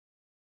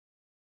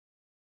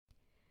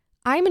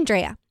I'm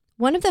Andrea,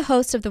 one of the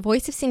hosts of the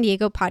Voice of San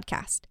Diego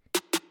podcast.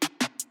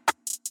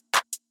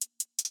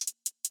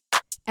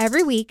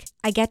 Every week,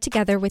 I get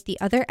together with the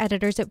other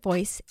editors at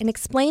Voice and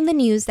explain the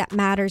news that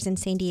matters in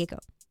San Diego.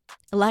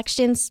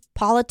 Elections,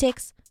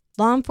 politics,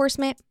 law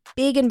enforcement,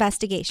 big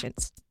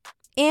investigations,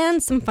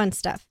 and some fun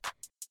stuff.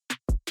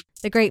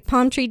 The Great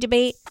Palm Tree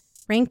Debate,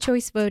 ranked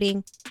choice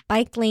voting,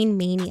 bike lane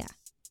mania.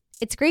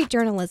 It's great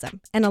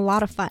journalism and a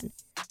lot of fun.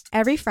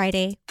 Every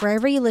Friday,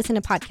 wherever you listen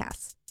to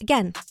podcasts.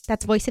 Again,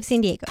 that's Voice of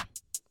San Diego.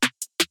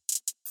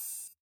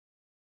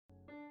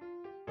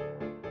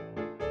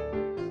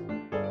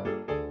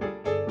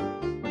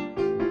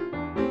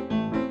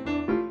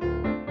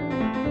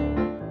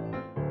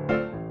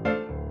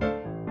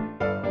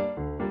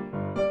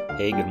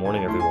 Hey, good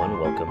morning,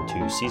 everyone. Welcome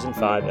to Season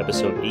 5,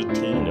 Episode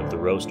 18 of the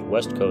Roast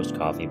West Coast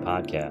Coffee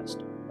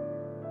Podcast.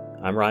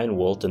 I'm Ryan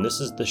Wolt, and this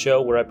is the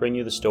show where I bring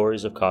you the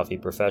stories of coffee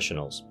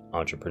professionals,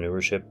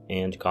 entrepreneurship,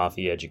 and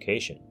coffee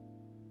education.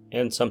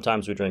 And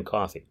sometimes we drink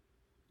coffee.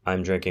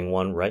 I'm drinking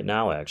one right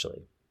now,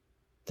 actually.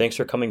 Thanks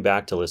for coming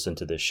back to listen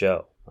to this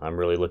show. I'm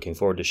really looking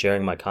forward to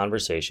sharing my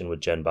conversation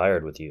with Jen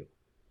Byard with you.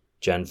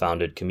 Jen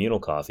founded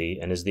Communal Coffee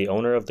and is the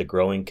owner of the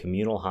growing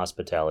Communal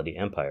hospitality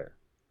empire.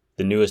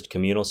 The newest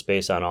communal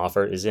space on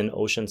offer is in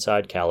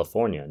Oceanside,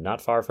 California, not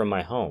far from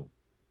my home,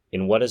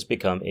 in what has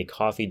become a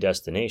coffee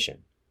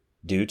destination,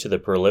 due to the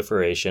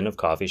proliferation of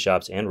coffee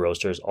shops and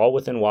roasters all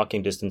within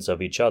walking distance of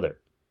each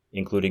other,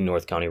 including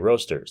North County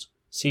Roasters,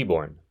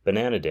 Seaborn,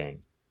 Banana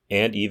Dang,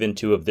 and even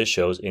two of this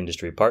show's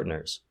industry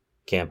partners,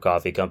 Camp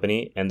Coffee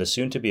Company and the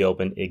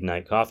soon-to-be-open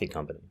Ignite Coffee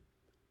Company.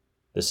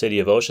 The city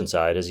of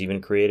Oceanside has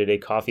even created a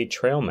coffee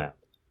trail map,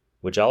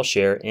 which I'll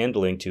share and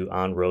link to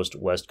on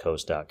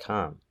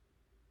roastwestcoast.com.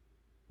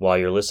 While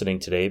you're listening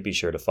today, be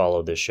sure to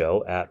follow this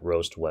show at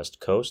Roast West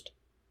Coast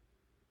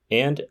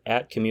and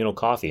at Communal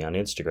Coffee on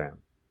Instagram.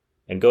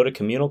 And go to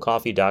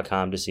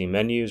communalcoffee.com to see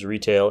menus,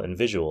 retail, and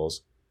visuals.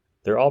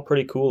 They're all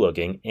pretty cool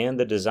looking, and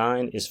the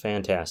design is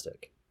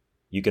fantastic.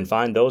 You can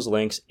find those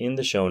links in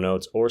the show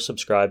notes or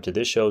subscribe to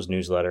this show's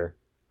newsletter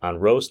on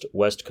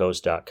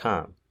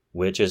roastwestcoast.com,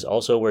 which is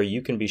also where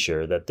you can be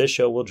sure that this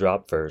show will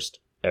drop first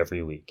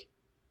every week.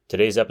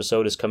 Today's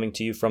episode is coming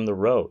to you from the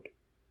road.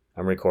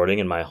 I'm recording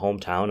in my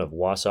hometown of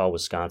Wausau,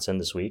 Wisconsin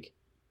this week.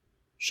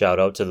 Shout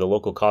out to the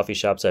local coffee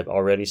shops I've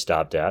already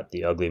stopped at,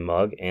 the Ugly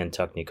Mug and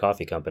Tuckney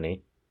Coffee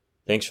Company.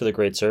 Thanks for the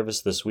great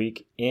service this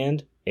week,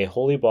 and a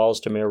holy balls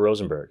to Mayor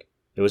Rosenberg.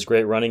 It was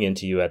great running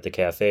into you at the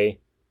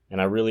cafe,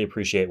 and I really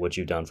appreciate what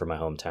you've done for my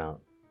hometown.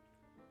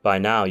 By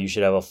now, you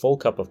should have a full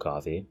cup of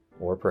coffee,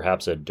 or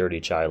perhaps a dirty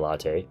chai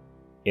latte.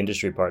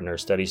 Industry partner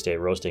Steady State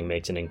Roasting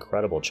makes an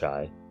incredible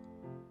chai.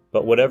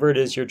 But whatever it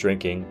is you're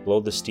drinking, blow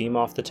the steam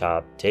off the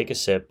top, take a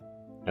sip,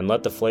 and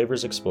let the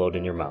flavors explode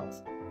in your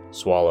mouth.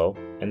 Swallow,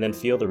 and then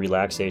feel the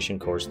relaxation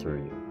course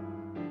through you.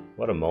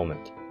 What a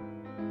moment.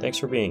 Thanks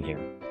for being here.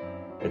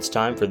 It's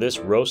time for this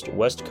Roast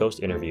West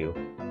Coast interview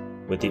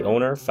with the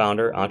owner,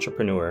 founder,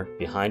 entrepreneur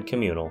behind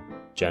Communal,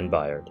 Jen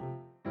Byard.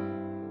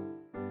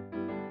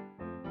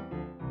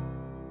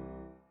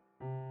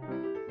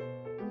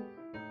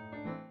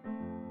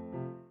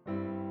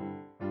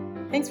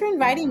 Thanks for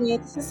inviting me.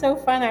 This is so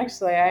fun,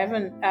 actually. I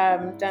haven't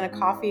done a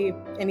coffee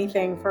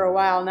anything for a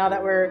while. Now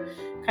that we're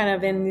kind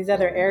of in these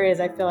other areas,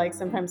 I feel like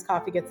sometimes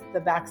coffee gets the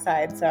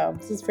backside. So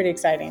this is pretty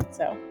exciting.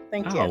 So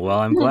thank you. Oh, well,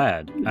 I'm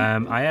glad.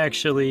 I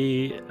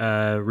actually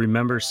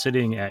remember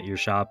sitting at your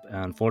shop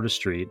on Florida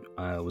Street.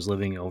 I was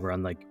living over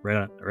on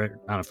right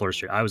on Florida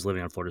Street. I was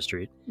living on Florida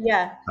Street.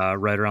 Yeah.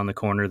 Right around the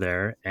corner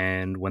there.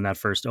 And when that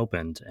first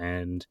opened,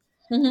 and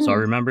so I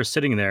remember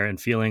sitting there and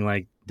feeling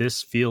like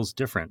this feels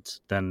different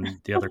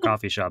than the other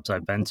coffee shops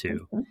I've been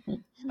to.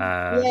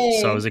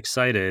 So I was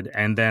excited.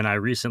 And then I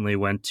recently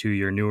went to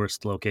your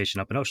newest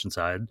location up in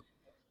Oceanside. And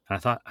I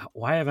thought,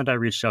 why haven't I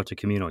reached out to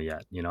Communal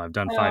yet? You know, I've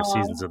done 5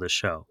 seasons of this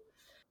show.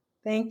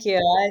 Thank you.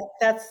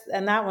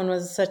 That one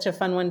was such a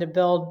fun one to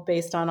build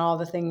based on all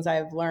the things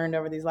I've learned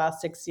over these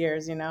last 6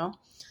 years, you know?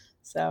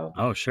 So,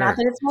 oh, sure. Not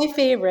that it's my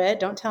favorite.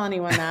 Don't tell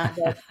anyone that.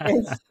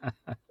 But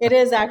it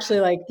is actually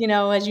like, you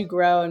know, as you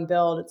grow and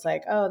build, it's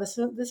like, oh, this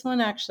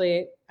one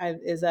actually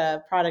is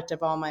a product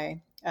of all my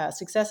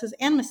successes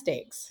and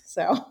mistakes.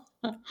 So,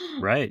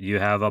 right. You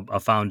have a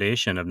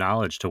foundation of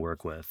knowledge to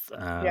work with.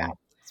 Yeah,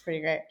 it's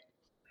pretty great.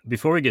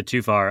 Before we get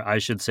too far, I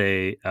should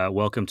say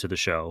welcome to the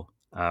show,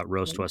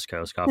 Roast West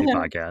Coast Coffee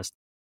Podcast.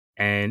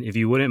 And if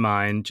you wouldn't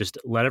mind, just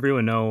let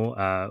everyone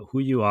know who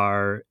you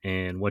are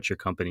and what your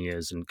company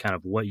is and kind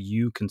of what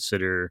you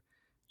consider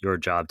your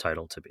job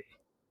title to be.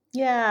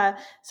 Yeah.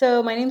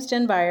 So my name's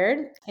Jen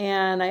Byard,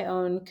 and I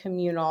own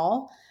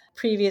Communal,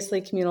 previously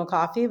Communal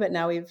Coffee, but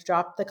now we've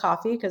dropped the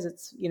coffee because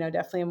it's, you know,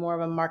 definitely more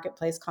of a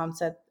marketplace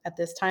concept at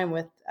this time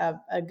with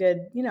a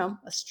good, you know,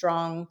 a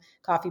strong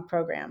coffee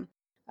program.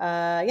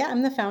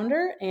 I'm the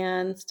founder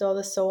and still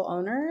the sole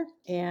owner.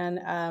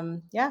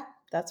 And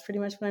that's pretty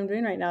much what I'm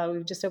doing right now.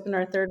 We've just opened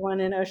our third one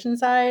in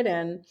Oceanside,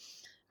 and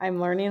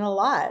I'm learning a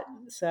lot.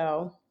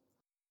 So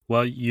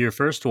Well, your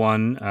first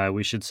one,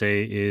 we should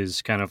say,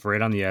 is kind of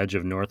right on the edge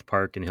of North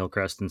Park and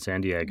Hillcrest in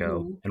San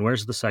Diego. Mhm. And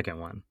where's the second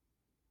one?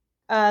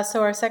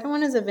 So our second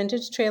one is a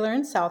vintage trailer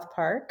in South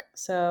Park.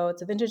 So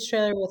it's a vintage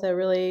trailer with a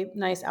really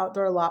nice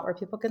outdoor lot where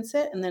people can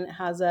sit, and then it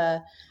has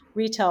a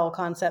retail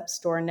concept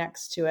store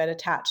next to it,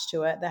 attached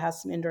to it, that has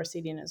some indoor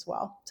seating as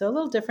well. So a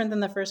little different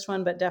than the first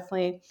one, but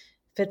definitely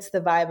fits the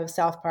vibe of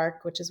South Park,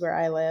 which is where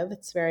I live.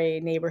 It's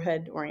very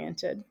neighborhood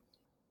oriented.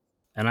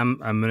 And I'm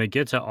going to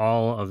get to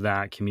all of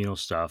that communal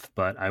stuff,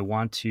 but I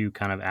want to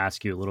kind of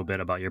ask you a little bit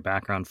about your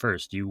background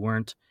first. You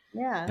weren't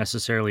Yeah,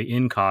 necessarily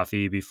in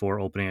coffee before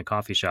opening a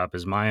coffee shop,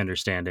 is my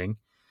understanding.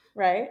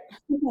 right.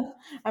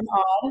 I'm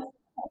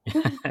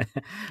odd.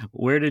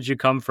 Where did you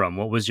come from?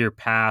 What was your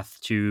path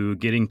to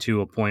getting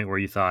to a point where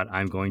you thought,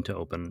 I'm going to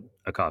open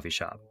a coffee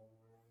shop?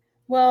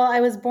 Well,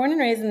 I was born and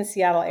raised in the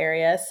Seattle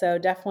area, so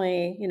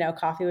definitely,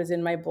 coffee was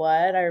in my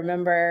blood. I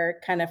remember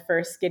kind of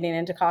first getting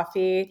into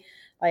coffee,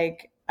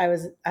 like I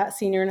was a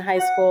senior in high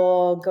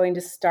school, going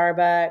to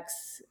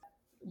Starbucks,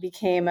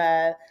 became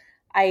a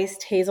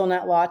iced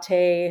hazelnut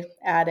latte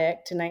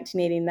addict in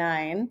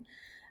 1989.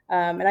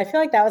 And I feel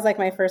like that was like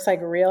my first like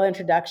real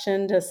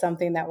introduction to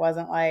something that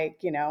wasn't like,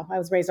 I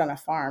was raised on a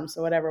farm,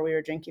 so whatever we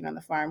were drinking on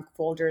the farm,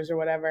 Folgers or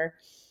whatever.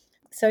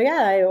 So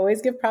yeah, I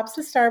always give props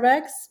to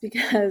Starbucks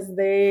because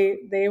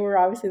they were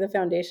obviously the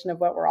foundation of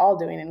what we're all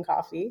doing in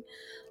coffee,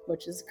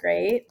 which is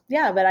great.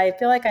 Yeah, but I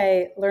feel like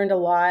I learned a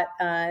lot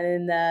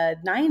in the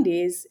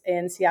 90s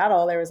in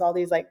Seattle. There was all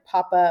these like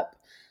pop-up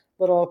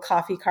little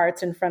coffee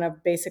carts in front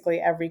of basically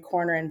every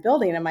corner and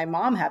building, and my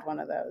mom had one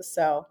of those.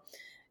 So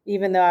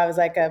even though I was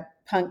like a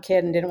punk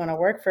kid and didn't want to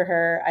work for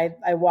her,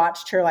 I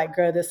watched her like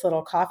grow this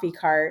little coffee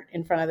cart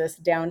in front of this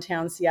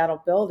downtown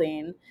Seattle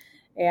building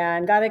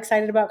and got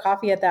excited about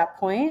coffee at that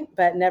point,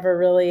 but never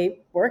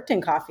really worked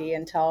in coffee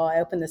until I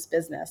opened this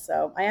business.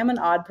 So I am an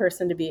odd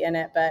person to be in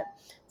it, but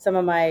some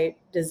of my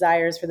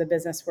desires for the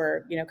business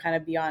were, kind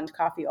of beyond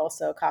coffee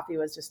also. Coffee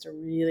was just a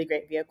really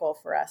great vehicle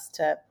for us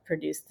to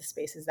produce the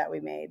spaces that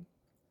we made.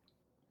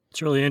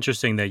 It's really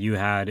interesting that you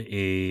had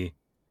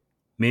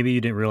maybe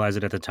you didn't realize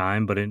it at the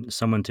time, but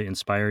someone to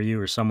inspire you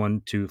or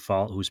someone to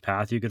follow whose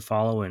path you could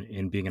follow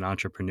in being an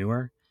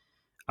entrepreneur.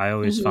 I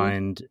always Hmm.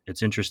 find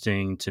it's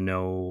interesting to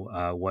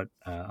know what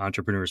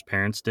entrepreneurs'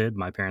 parents did.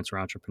 My parents were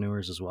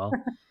entrepreneurs as well.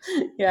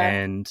 Yeah.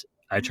 And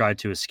I tried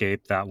to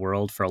escape that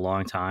world for a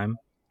long time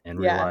and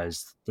Yeah.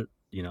 realized that,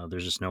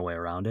 there's just no way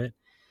around it.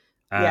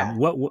 Yeah.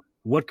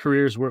 What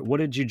careers what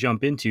did you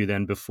jump into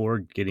then before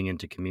getting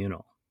into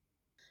communal?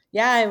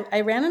 Yeah,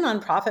 I ran a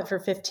nonprofit for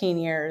 15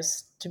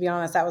 years. To be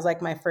honest, that was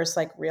like my first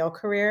like real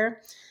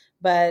career.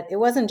 But I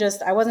wasn't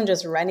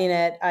just running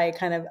it. I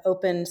kind of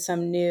opened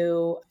some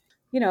new,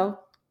 you know,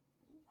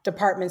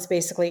 departments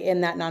basically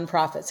in that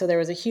nonprofit. So there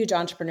was a huge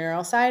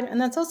entrepreneurial side. And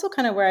that's also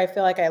kind of where I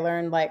feel like I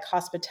learned like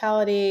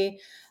hospitality,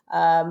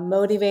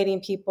 motivating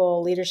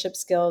people, leadership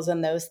skills,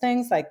 and those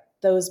things, like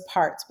those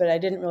parts. But I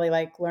didn't really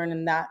like learn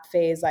in that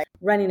phase, like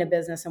running a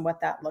business and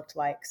what that looked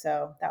like.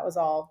 So that was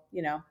all,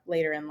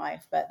 later in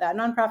life. But that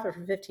nonprofit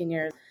for 15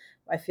 years,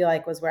 I feel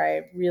like was where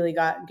I really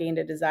gained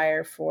a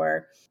desire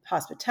for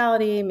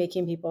hospitality,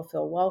 making people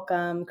feel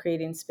welcome,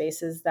 creating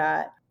spaces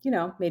that,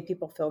 made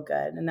people feel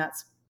good. And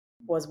that's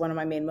was one of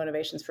my main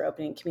motivations for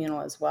opening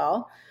Communal as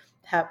well.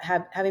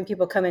 Having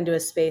people come into a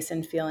space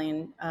and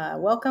feeling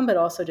welcome, but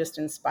also just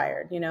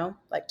inspired,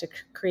 like to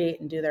create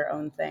and do their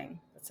own thing.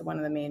 That's one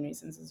of the main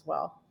reasons as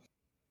well.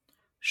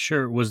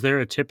 Sure. Was there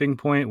a tipping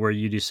point where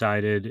you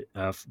decided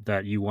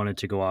that you wanted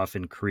to go off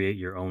and create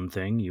your own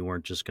thing? You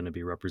weren't just going to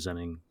be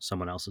representing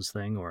someone else's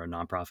thing or a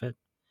nonprofit?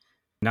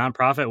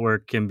 Nonprofit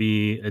work can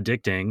be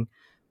addicting,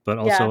 but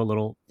Yeah. also a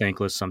little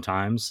thankless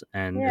sometimes,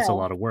 and it's a Yeah.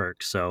 lot of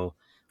work. So,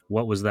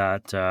 what was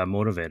that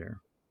motivator?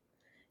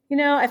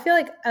 I feel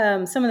like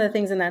some of the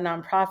things in that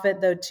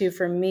nonprofit, though, too,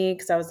 for me,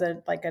 because I was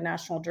like a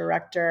national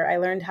director, I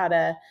learned how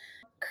to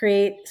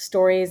create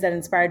stories that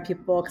inspired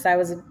people because I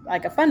was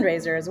like a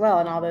fundraiser as well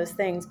and all those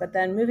things. But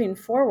then moving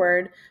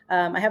forward,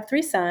 I have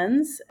three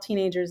sons,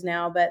 teenagers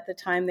now, but at the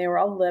time they were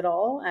all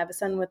little. I have a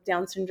son with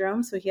Down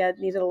syndrome, so he had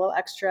needed a little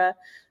extra,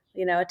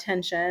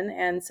 attention.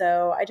 And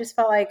so I just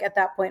felt like at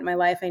that point in my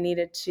life, I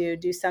needed to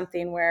do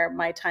something where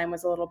my time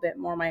was a little bit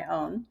more my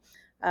own.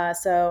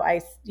 So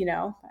I,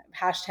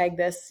 hashtag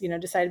this,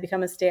 decided to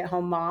become a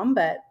stay-at-home mom,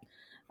 but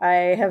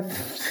I have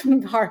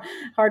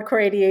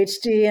hardcore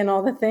ADHD and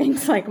all the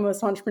things like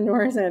most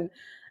entrepreneurs. And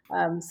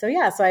so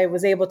I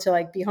was able to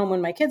like be home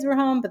when my kids were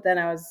home, but then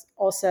I was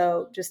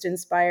also just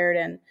inspired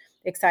and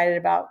excited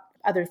about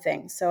other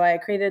things. So I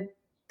created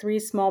three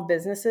small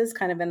businesses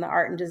kind of in the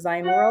art and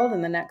design world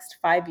in the next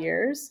 5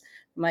 years,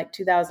 from like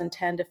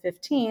 2010 to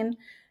 15,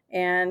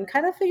 and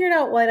kind of figured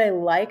out what I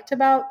liked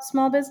about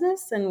small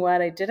business and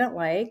what I didn't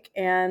like.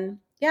 And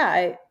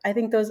yeah, I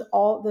think those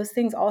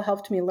things all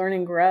helped me learn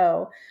and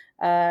grow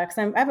because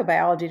I have a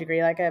biology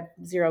degree, like I have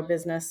zero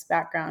business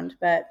background,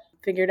 but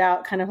figured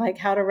out kind of like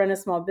how to run a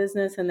small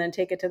business and then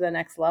take it to the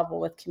next level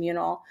with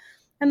Communal.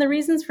 And the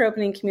reasons for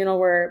opening Communal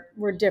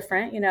were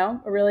different. I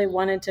really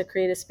wanted to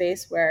create a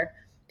space where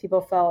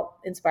people felt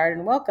inspired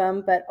and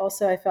welcome, but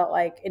also I felt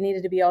like it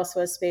needed to be also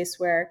a space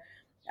where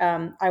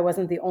I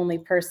wasn't the only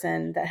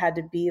person that had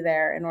to be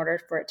there in order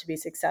for it to be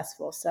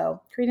successful.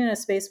 So creating a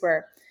space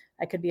where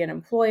I could be an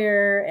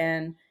employer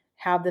and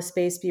have the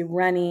space be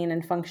running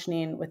and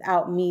functioning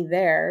without me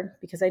there,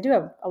 because I do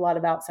have a lot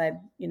of outside,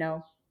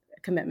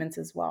 commitments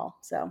as well.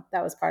 So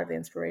that was part of the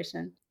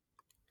inspiration.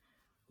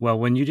 Well,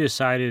 when you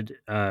decided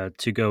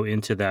to go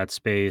into that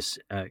space,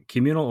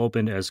 Communal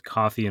opened as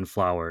Coffee and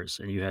Flowers,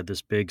 and you had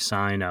this big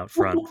sign out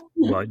front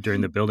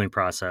during the building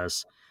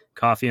process,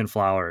 Coffee and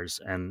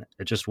Flowers, and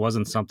it just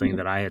wasn't something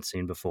that I had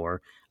seen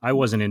before. I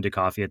wasn't into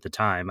coffee at the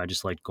time. I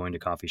just liked going to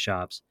coffee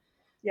shops.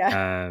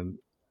 Yeah. Um,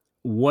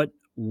 what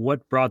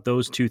brought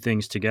those two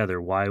things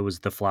together? Why was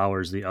the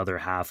flowers the other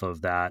half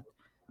of that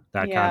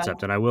Yeah.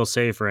 concept? And I will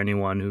say, for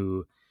anyone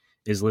who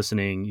is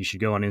listening, you should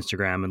go on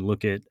Instagram and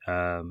look at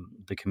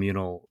the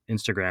Communal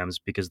Instagrams,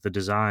 because the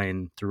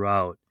design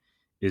throughout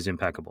is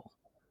impeccable.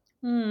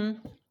 Hmm.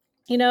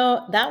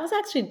 That was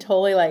actually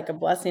totally like a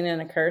blessing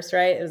and a curse,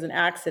 right? It was an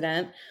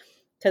accident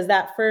because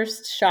that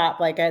first shop,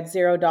 like I had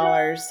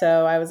 $0.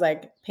 So I was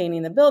like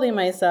painting the building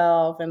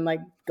myself and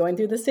like going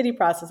through the city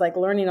process, like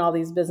learning all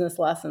these business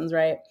lessons,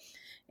 right?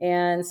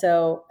 And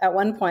so at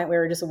one point we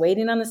were just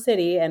waiting on the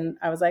city and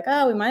I was like,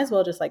 oh, we might as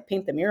well just like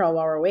paint the mural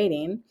while we're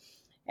waiting.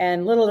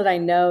 And little did I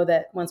know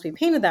that once we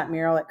painted that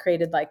mural, it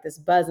created like this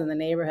buzz in the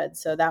neighborhood.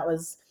 So that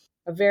was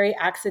a very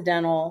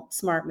accidental,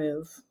 smart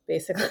move,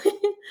 basically.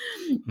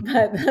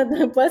 But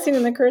the blessing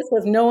and the curse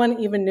was no one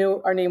even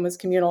knew our name was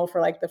Communal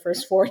for like the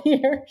first 4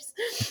 years.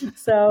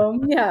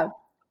 So yeah,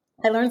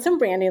 I learned some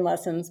branding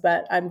lessons,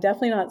 but I'm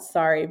definitely not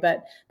sorry.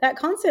 But that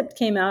concept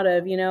came out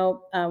of,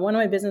 one of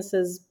my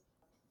businesses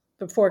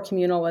before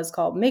Communal was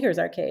called Makers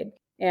Arcade.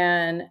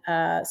 And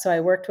so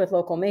I worked with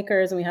local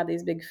makers and we had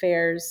these big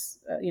fairs,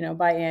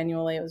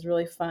 biannually. It was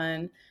really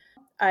fun.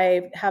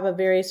 I have a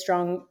very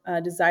strong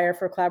desire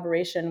for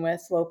collaboration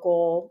with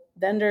local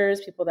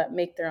vendors, people that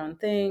make their own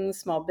things,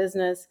 small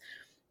business.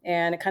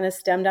 And it kind of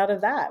stemmed out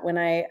of that when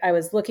I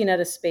was looking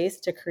at a space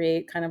to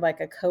create kind of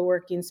like a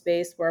co-working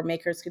space where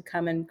makers could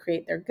come and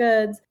create their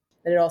goods,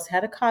 but it also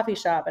had a coffee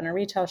shop and a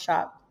retail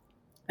shop.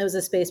 It was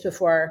a space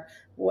before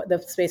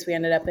the space we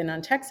ended up in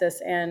on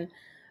Texas. And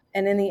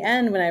in the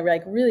end, when I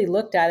like really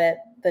looked at it,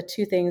 the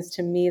two things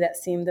to me that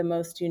seemed the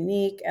most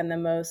unique and the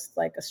most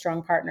like a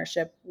strong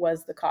partnership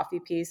was the coffee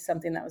piece,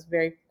 something that was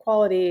very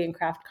quality and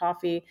craft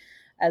coffee,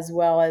 as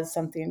well as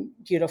something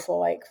beautiful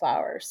like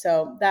flowers.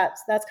 So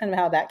that's kind of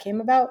how that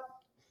came about.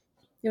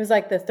 It was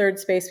like the third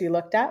space we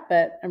looked at,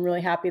 but I'm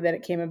really happy that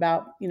it came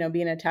about,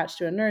 being attached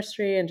to a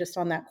nursery and just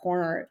on that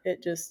corner,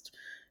 it just,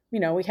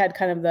 we had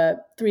kind of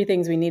the three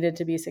things we needed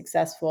to be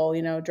successful,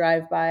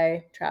 drive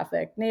by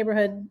traffic,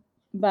 neighborhood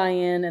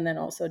buy-in, and then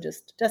also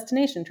just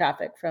destination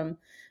traffic from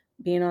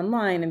being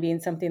online and being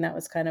something that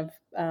was kind of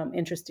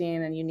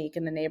interesting and unique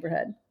in the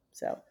neighborhood.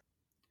 So,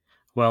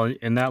 Well,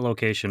 and that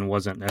location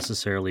wasn't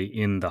necessarily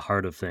in the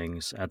heart of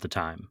things at the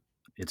time.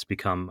 It's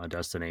become a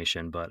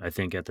destination, but I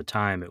think at the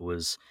time it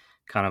was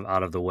kind of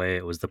out of the way.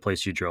 It was the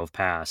place you drove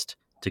past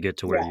to get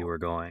to where yeah, you were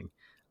going,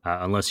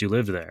 unless you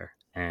lived there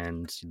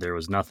and there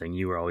was nothing.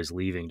 You were always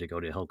leaving to go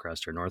to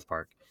Hillcrest or North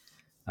Park.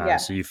 yeah.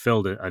 So you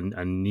filled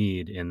a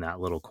need in that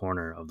little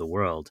corner of the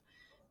world.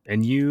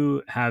 And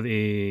you have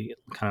a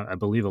kind of, I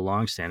believe, a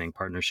longstanding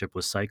partnership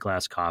with Sight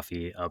Glass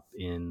Coffee up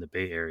in the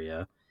Bay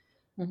Area.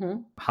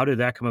 Mm-hmm. How did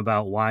that come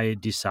about? Why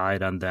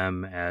decide on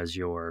them as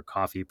your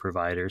coffee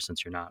provider,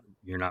 since you're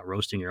not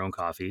roasting your own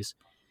coffees?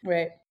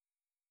 Right.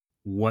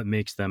 What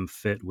makes them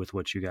fit with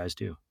what you guys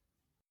do?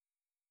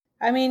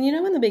 I mean,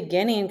 in the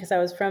beginning, because I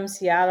was from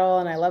Seattle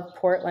and I love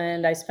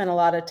Portland, I spent a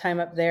lot of time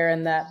up there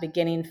in that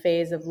beginning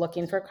phase of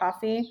looking for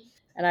coffee.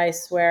 And I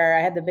swear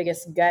I had the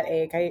biggest gut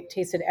ache. I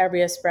tasted every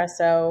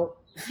espresso,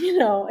 in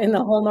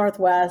the whole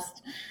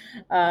Northwest.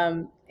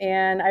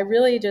 And I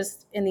really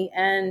just, in the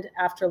end,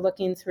 after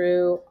looking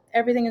through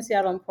everything in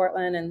Seattle and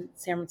Portland and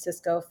San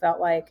Francisco, felt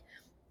like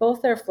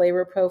both their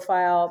flavor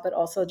profile, but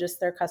also just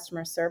their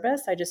customer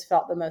service, I just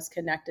felt the most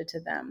connected to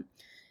them.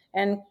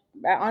 And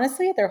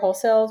honestly, their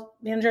wholesale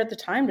manager at the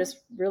time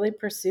just really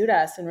pursued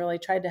us and really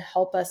tried to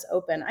help us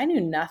open. I knew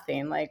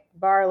nothing, like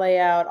bar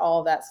layout, all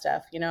of that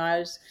stuff.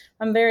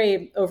 I'm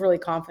very overly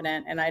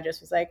confident. And I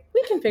just was like,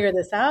 we can figure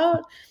this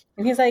out.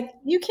 And he's like,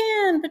 you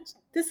can, but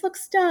this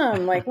looks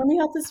dumb. Like, let me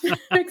help this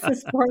fix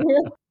this for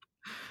you.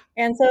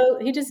 And so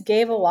he just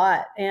gave a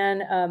lot.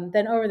 And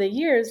then over the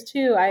years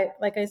too,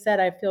 like I said,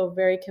 I feel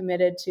very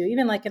committed to,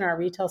 even like in our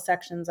retail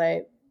sections,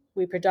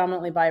 we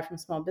predominantly buy from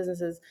small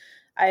businesses.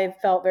 I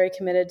felt very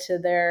committed to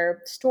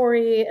their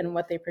story and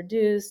what they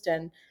produced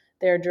and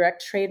their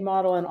direct trade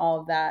model and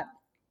all of that.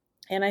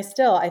 And I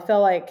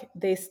feel like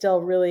they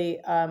still really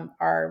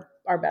are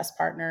our best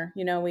partner.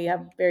 We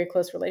have a very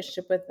close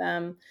relationship with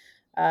them.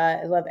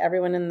 I love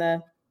everyone in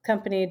the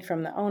company,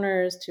 from the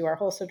owners to our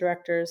wholesale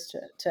directors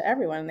to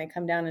everyone. They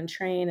come down and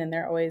train, and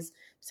they're always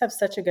just have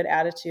such a good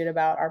attitude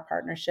about our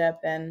partnership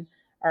and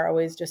are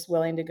always just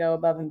willing to go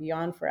above and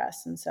beyond for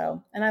us.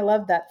 And I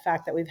love that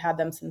fact that we've had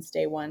them since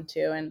day one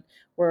too. And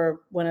we're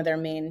one of their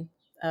main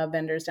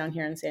vendors down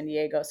here in San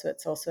Diego. So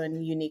it's also a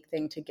unique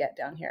thing to get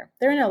down here.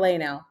 They're in LA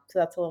now, so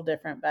that's a little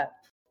different, but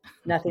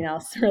nothing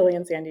else really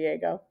in San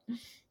Diego.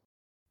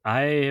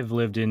 I have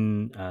lived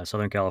in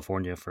Southern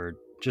California for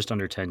just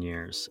under 10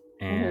 years,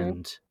 Mm-hmm.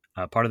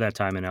 and part of that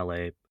time in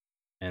LA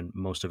and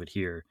most of it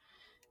here.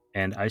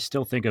 And I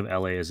still think of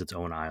LA as its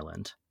own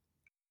island.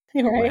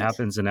 What Right.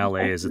 happens in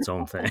LA is its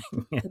own thing.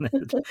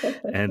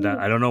 And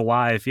I don't know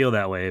why I feel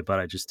that way, but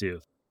I just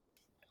do.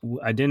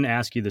 I didn't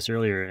ask you this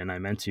earlier, and I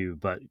meant to,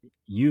 but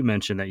you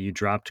mentioned that you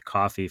dropped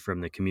coffee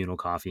from the Communal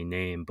Coffee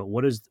name. But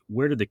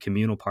where did the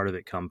communal part of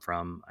it come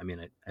from? I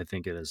mean, I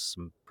think it has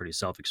some pretty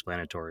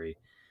self-explanatory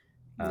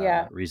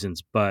Yeah.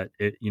 reasons, but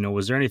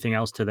was there anything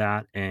else to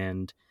that?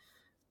 And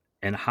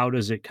how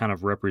does it kind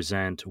of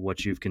represent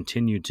what you've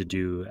continued to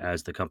do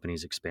as the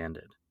company's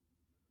expanded?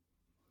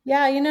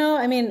 Yeah,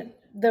 I mean,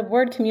 the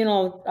word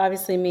communal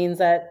obviously means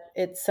that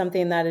it's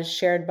something that is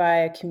shared by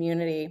a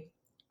community.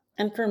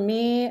 And for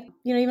me,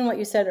 even what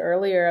you said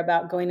earlier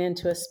about going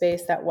into a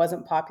space that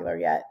wasn't popular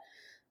yet,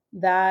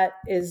 that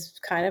is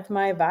kind of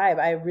my vibe.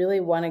 I really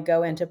want to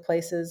go into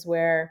places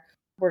where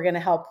we're going to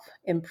help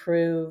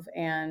improve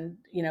and,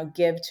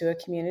 give to a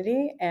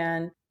community.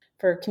 And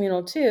for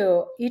communal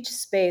too, each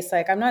space,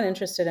 like I'm not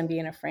interested in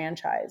being a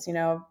franchise.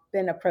 I've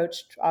been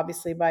approached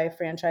obviously by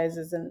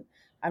franchises and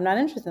I'm not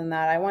interested in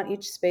that. I want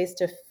each space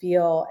to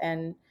feel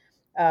and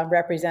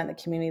represent the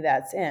community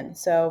that's in.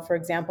 So, for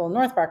example,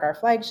 North Park, our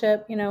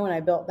flagship, when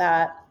I built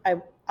that, I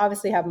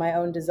obviously have my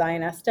own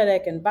design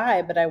aesthetic and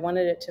vibe, but I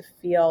wanted it to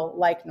feel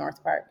like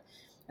North Park.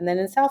 And then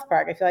in South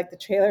Park, I feel like the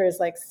trailer is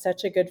like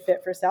such a good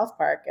fit for South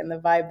Park and the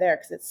vibe there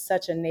because it's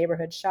such a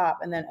neighborhood shop.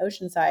 And then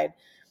Oceanside,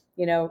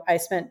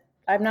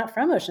 I'm not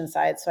from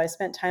Oceanside, so I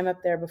spent time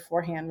up there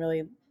beforehand,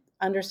 really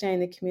understanding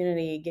the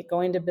community,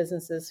 going to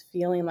businesses,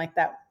 feeling like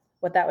that,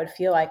 what that would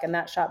feel like. And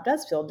that shop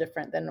does feel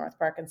different than North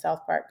Park and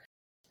South Park.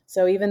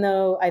 So even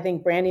though I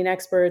think branding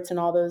experts and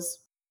all those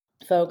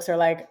folks are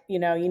like, you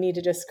need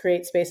to just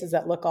create spaces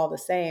that look all the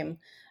same,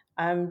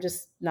 I'm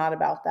just not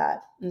about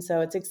that. And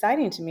so it's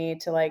exciting to me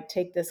to like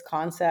take this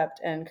concept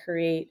and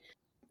create,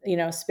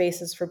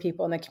 spaces for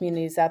people in the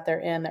communities that they're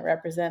in that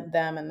represent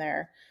them and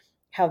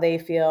how they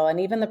feel. And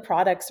even the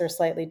products are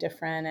slightly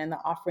different and the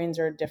offerings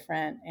are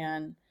different.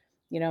 And,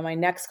 my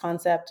next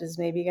concept is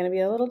maybe going to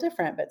be a little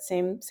different, but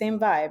same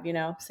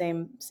vibe,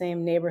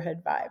 same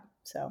neighborhood vibe.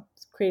 So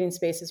it's creating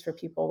spaces for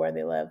people where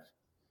they live.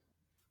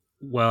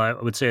 Well, I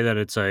would say that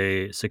it's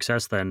a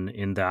success then,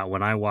 in that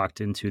when I walked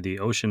into the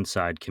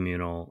Oceanside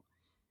communal,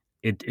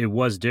 it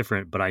was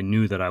different, but I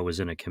knew that I was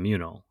in a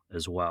communal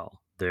as well.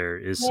 There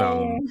is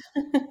Yay.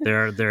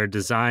 there are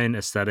design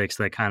aesthetics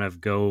that kind of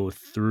go Yeah.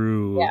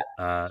 through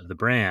the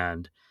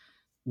brand.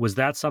 Was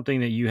that something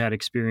that you had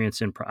experience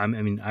in? I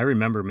mean, I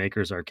remember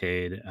Maker's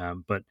Arcade,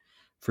 but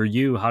for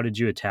you, how did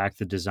you attack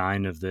the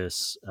design of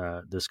this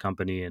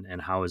company,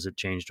 and how has it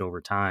changed over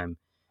time?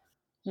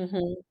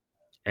 Mm-hmm.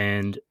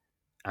 And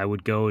I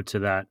would go to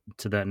that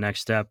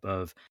next step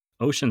of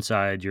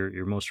Oceanside,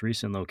 your most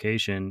recent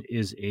location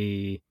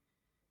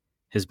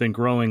has been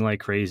growing like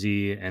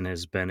crazy and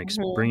has been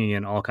Mm-hmm. bringing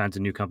in all kinds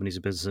of new companies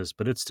and businesses,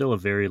 but it's still a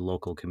very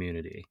local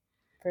community.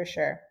 For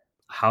sure.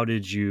 How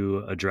did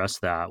you address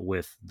that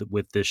with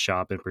this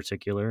shop in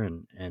particular,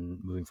 and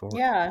moving forward?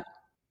 Yeah.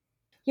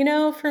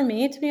 For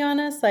me, to be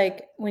honest,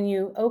 like when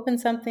you open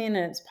something and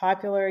it's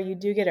popular, you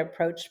do get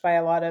approached by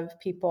a lot of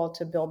people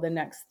to build the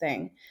next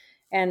thing.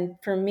 And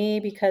for me,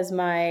 because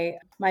my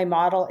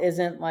model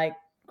isn't like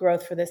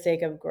growth for the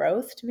sake of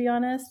growth, to be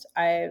honest,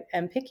 I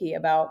am picky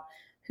about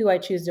who I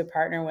choose to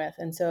partner with.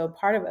 And so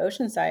part of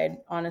Oceanside,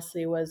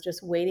 honestly, was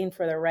just waiting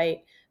for the right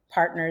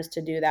partners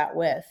to do that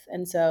with.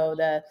 And so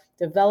the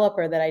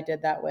developer that I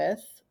did that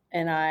with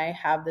and I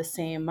have the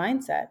same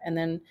mindset. And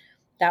then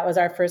that was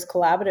our first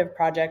collaborative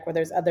project where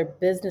there's other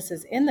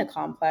businesses in the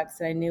complex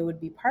that I knew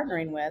would be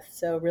partnering with.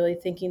 So really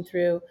thinking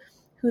through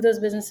who those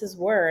businesses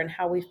were and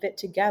how we fit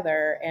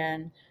together.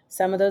 And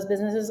some of those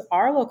businesses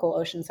are local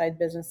Oceanside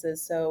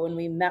businesses. So when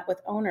we met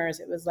with owners,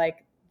 it was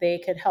like they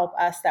could help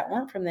us that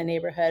weren't from the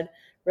neighborhood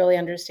really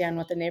understand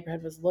what the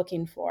neighborhood was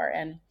looking for.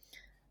 And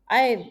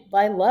I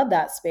love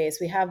that space.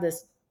 We have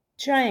this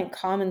giant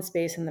common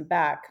space in the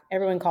back.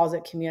 Everyone calls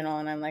it communal,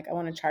 and I'm like, I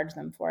want to charge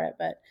them for it,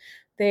 but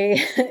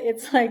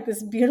it's like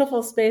this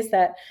beautiful space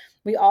that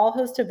we all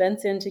host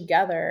events in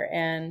together,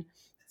 and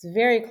it's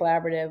very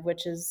collaborative,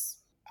 which is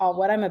all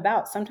what I'm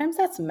about. Sometimes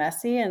that's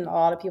messy, and a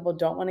lot of people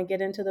don't want to get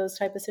into those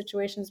type of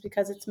situations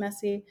because it's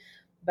messy.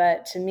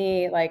 But to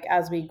me, like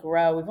as we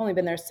grow, we've only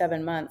been there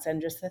 7 months,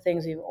 and just the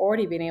things we've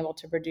already been able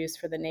to produce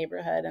for the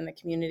neighborhood and the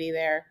community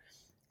there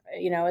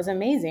is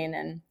amazing.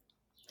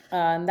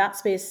 And that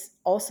space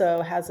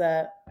also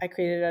I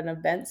created an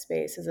event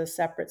space as a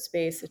separate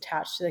space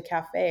attached to the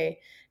cafe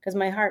because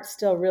my heart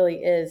still really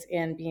is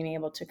in being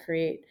able to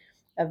create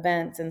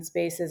events and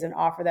spaces and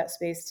offer that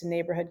space to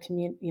neighborhood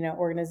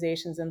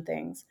organizations and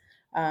things.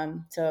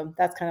 So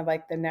that's kind of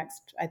like the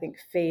next, I think,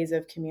 phase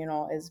of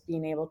communal is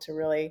being able to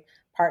really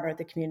partner with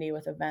the community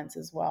with events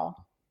as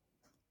well.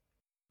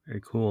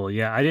 Very cool.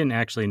 Yeah, I didn't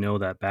actually know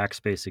that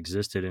backspace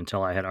existed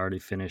until I had already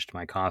finished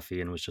my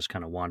coffee and was just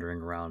kind of wandering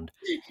around.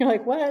 You're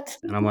like, what?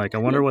 And I'm like, I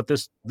wonder what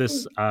this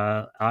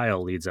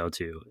aisle leads out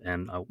to.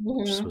 And I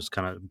just Mhm. was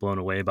kind of blown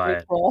away by Very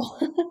it. cool.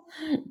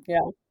 Yeah.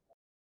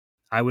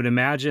 I would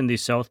imagine the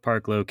South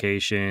Park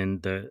location,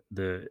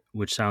 the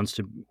which sounds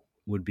to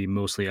would be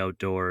mostly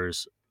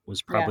outdoors, was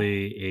Yeah.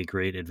 probably a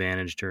great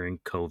advantage during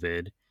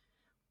COVID.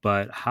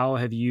 But how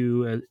have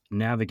you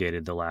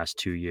navigated the last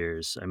 2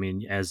 years? I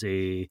mean, as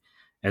a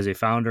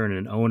founder and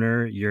an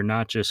owner, you're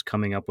not just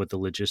coming up with the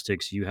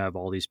logistics. You have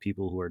all these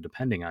people who are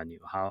depending on you.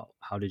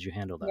 How did you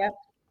handle that? Yep.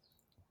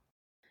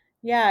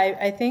 Yeah,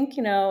 I think,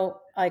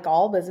 like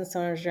all business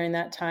owners during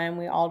that time,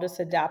 we all just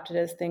adapted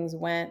as things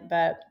went.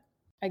 But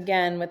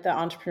again, with the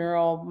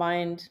entrepreneurial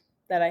mind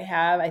that I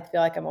have, I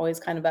feel like I'm always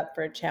kind of up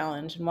for a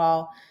challenge. And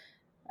while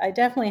I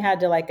definitely had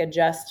to like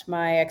adjust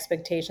my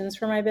expectations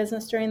for my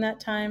business during that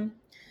time,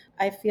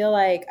 I feel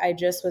like I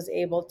just was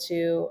able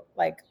to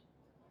like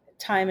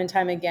time and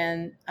time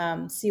again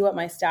see what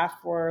my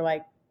staff were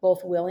like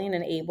both willing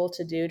and able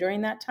to do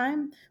during that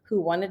time,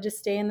 who wanted to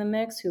stay in the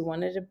mix, who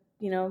wanted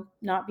to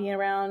not be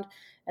around,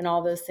 and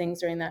all those things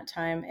during that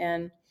time.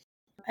 And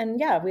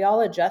yeah, we all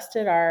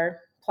adjusted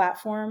our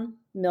platform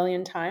a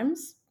million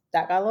times.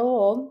 That got a little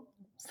old.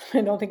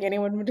 I don't think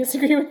anyone would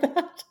disagree with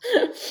that.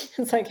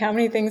 It's like, how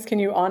many things can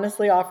you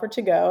honestly offer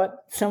to go? At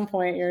some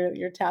point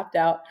you're tapped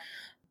out.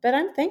 But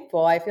I'm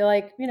thankful. I feel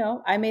like,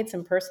 I made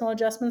some personal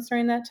adjustments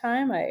during that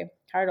time. I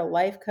hired a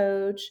life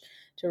coach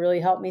to really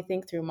help me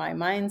think through my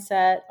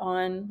mindset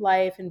on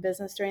life and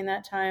business during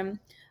that time.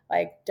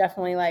 Like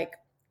definitely like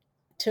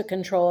took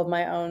control of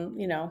my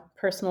own,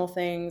 personal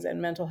things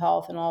and mental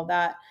health and all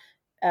that.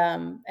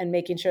 And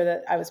making sure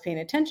that I was paying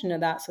attention to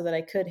that so that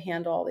I could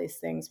handle all these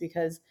things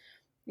because,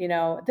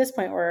 at this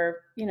point we're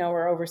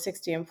over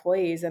 60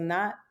 employees, and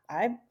that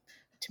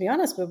to be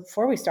honest,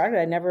 before we started,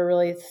 I never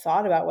really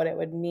thought about what it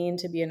would mean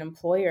to be an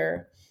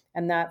employer.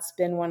 And that's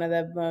been one of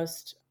the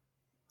most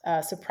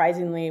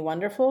surprisingly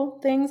wonderful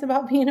things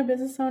about being a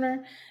business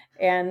owner,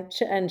 and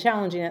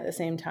challenging at the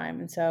same time.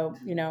 And so,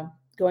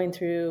 going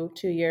through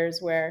 2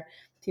 years where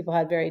people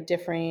had very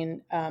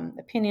differing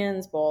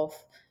opinions,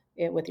 both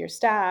with your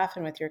staff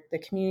and with the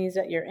communities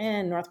that you're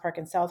in. North Park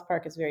and South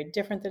Park is very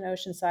different than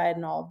Oceanside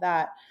and all of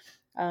that.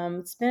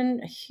 It's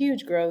been a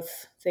huge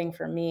growth thing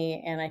for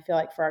me, and I feel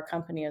like for our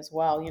company as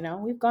well.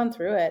 We've gone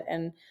through it,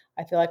 and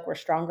I feel like we're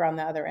stronger on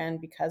the other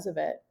end because of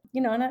it.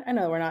 And I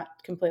know we're not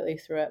completely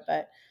through it,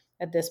 but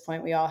at this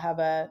point, we all have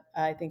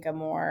I think, a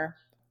more,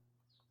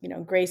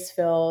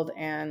 grace-filled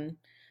and,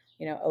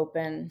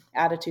 open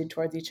attitude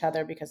towards each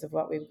other because of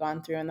what we've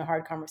gone through and the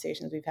hard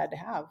conversations we've had to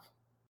have.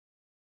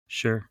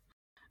 Sure.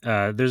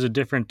 There's a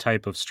different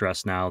type of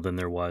stress now than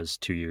there was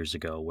 2 years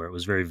ago, where it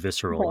was very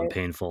visceral and Right.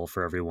 painful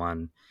for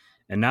everyone.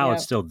 And now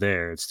it's Yeah. still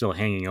there. It's still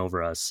hanging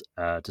over us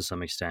to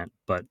some extent,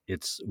 but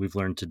we've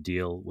learned to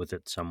deal with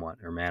it somewhat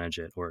or manage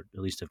it, or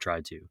at least have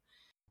tried to.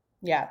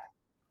 Yeah.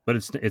 But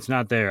it's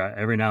not there.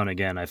 Every now and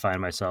again, I find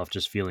myself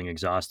just feeling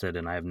exhausted,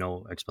 and I have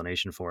no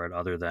explanation for it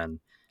other than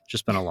it's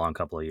just been a long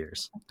couple of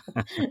years.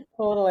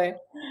 Totally.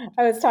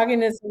 I was talking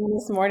to someone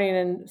this morning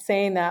and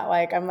saying that,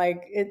 like, I'm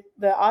like,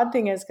 the odd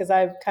thing is because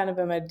I've kind of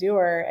am a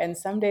doer, and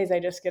some days I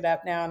just get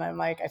up now and I'm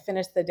like, I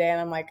finished the day and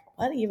I'm like,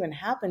 what even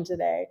happened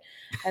today?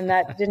 And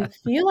that didn't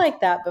feel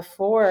like that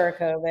before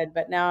COVID,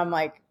 but now I'm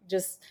like,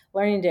 just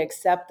learning to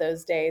accept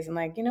those days. And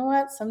like, you know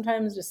what?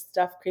 Sometimes just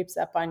stuff creeps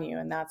up on you,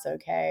 and that's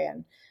okay.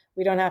 And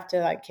we don't have to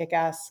like kick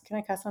ass. Can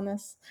I cuss on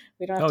this?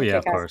 We don't have Oh to yeah,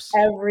 kick of ass course.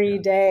 every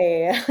Yeah.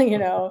 day,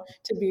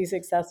 to be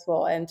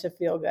successful and to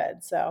feel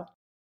good. So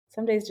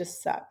some days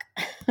just suck.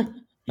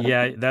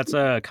 Yeah, that's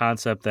a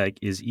concept that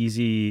is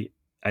easy.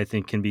 I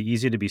think can be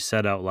easy to be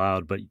said out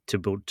loud, but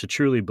to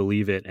truly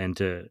believe it and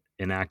to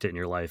enact it in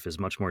your life is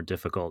much more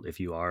difficult if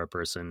you are a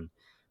person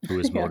who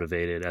is Yeah.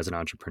 motivated as an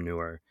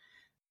entrepreneur.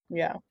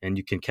 Yeah. And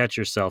you can catch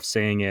yourself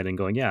saying it and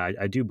going, "Yeah,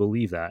 I do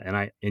believe that,"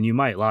 and you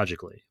might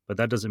logically, but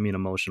that doesn't mean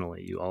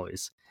emotionally you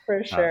always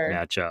For sure.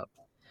 match up.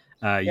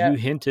 You Yep.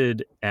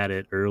 hinted at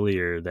it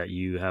earlier that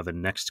you have a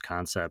next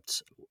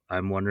concept.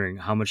 I'm wondering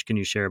how much can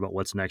you share about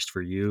what's next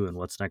for you and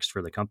what's next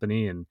for the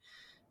company, and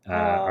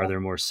are there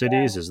more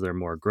cities? Yeah. Is there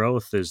more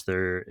growth? Is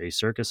there a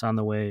circus on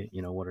the way?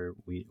 What are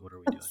we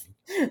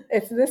doing?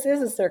 This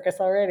is a circus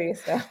already.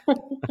 So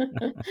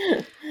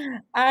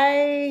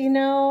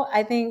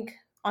I think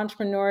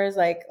entrepreneurs,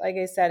 like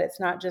I said, it's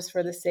not just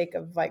for the sake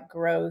of like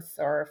growth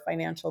or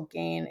financial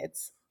gain.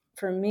 It's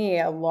for me,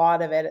 a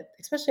lot of it,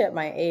 especially at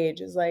my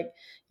age, is like,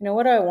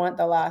 what do I want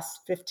the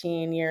last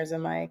 15 years of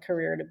my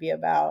career to be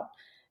about?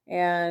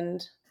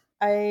 And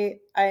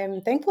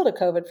I'm thankful to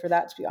COVID for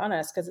that, to be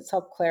honest, because it's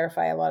helped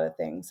clarify a lot of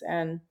things.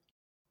 And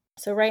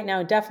so right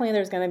now, definitely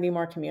there's going to be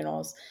more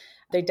communals.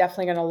 They're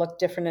definitely going to look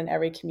different in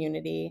every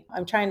community.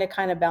 I'm trying to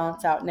kind of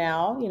balance out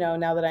now,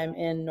 now that I'm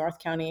in North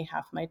County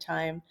half my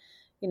time,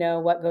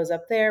 what goes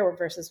up there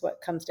versus what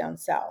comes down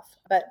south.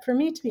 But for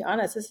me, to be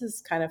honest, this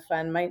is kind of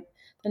fun.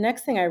 The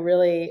next thing I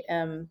really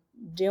am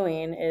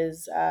doing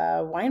is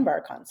a wine bar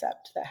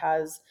concept that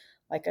has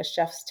like a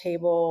chef's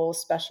table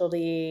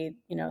specialty,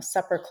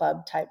 supper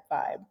club type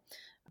vibe.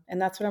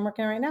 And that's what I'm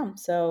working on right now.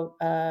 So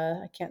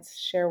I can't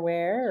share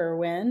where or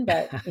when,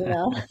 but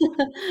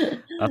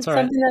That's all right.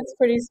 something that's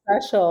pretty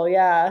special.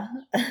 Yeah.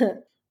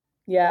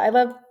 Yeah. I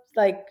love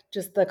like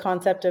just the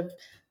concept of,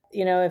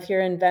 if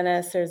you're in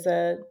Venice, there's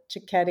a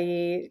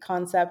cicchetti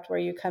concept where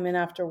you come in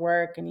after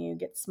work and you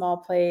get small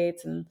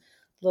plates and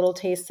little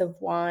tastes of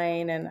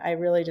wine. And I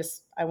want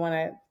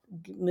to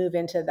move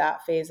into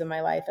that phase of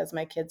my life as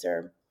my kids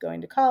are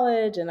going to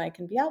college and I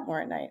can be out more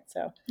at night.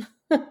 So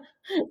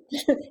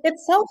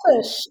it's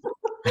selfish.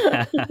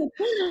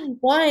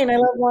 Wine. I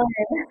love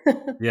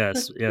wine.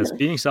 Yes.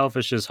 Being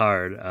selfish is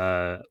hard.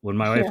 When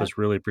my wife Yeah. was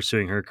really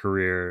pursuing her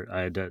career, I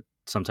had to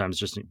sometimes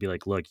just be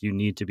like, look, you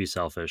need to be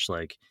selfish.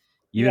 Like,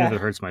 even if Yeah.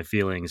 it hurts my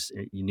feelings,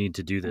 you need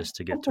to do this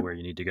to get to where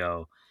you need to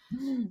go.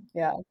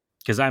 Yeah.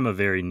 Because I'm a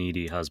very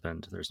needy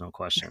husband. There's no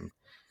question.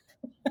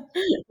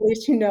 At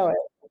least you know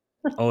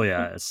Oh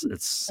yeah.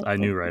 I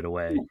knew right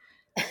away.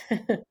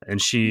 it. And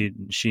she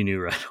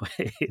knew right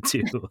away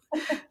too.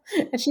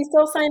 And she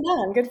still signed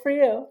on. Good for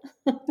you.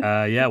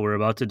 Yeah, we're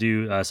about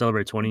to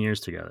celebrate 20 years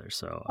together.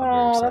 So I'm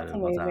very Oh, that's excited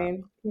about that.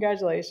 amazing.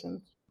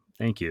 Congratulations.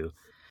 Thank you.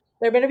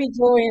 There better be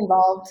jewelry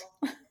involved.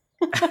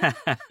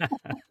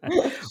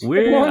 If no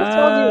We're one's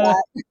told you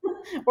that.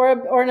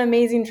 Or an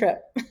amazing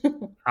trip.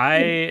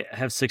 I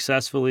have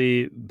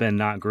successfully been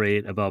not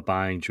great about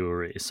buying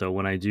jewelry. So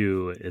when I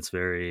do, it's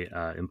very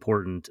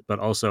important, but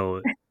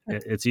also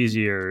it's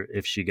easier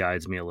if she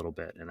guides me a little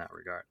bit in that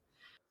regard.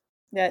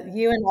 Yeah,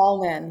 you and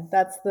all men.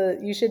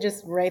 You should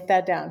just write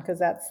that down because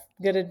that's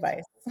good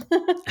advice.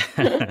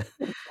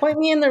 Point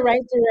me in the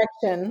right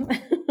direction.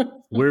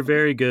 We're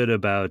very good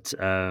about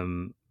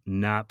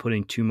not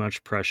putting too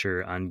much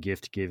pressure on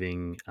gift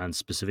giving on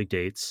specific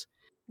dates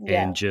and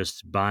Yeah.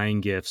 just buying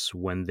gifts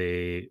when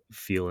they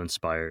feel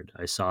inspired.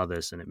 I saw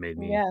this and it made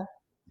me Yeah,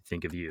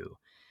 think of you.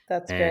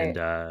 that's And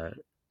great.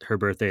 her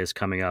birthday is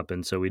coming up.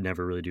 And so we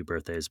never really do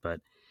birthdays,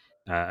 but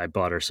I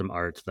bought her some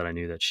art that I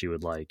knew that she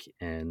would like.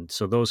 And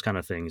so those kind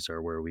of things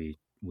are where we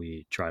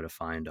try to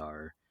find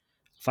our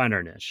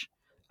niche.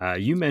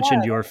 You Yeah,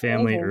 mentioned your that's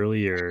family amazing.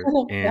 earlier,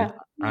 and Yeah.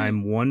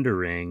 I'm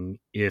wondering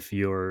if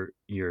your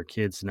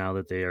kids, now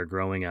that they are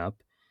growing up,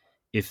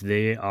 if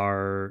they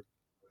are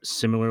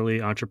similarly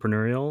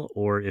entrepreneurial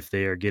or if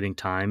they are getting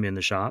time in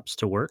the shops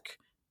to work.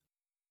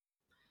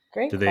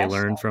 Great Do they question.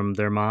 learn from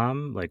their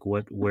mom? Like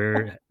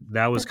where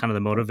that was kind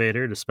of the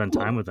motivator to spend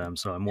time with them.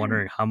 So I'm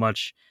wondering how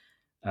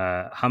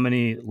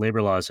many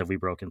labor laws have we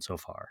broken so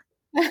far?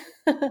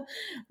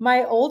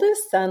 My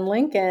oldest son,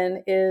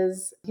 Lincoln,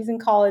 he's in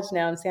college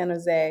now in San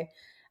Jose.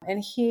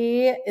 And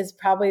he is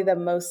probably the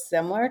most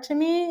similar to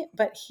me,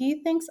 but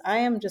he thinks I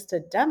am just a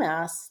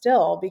dumbass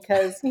still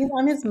because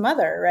I'm his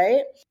mother,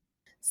 right?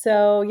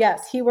 So,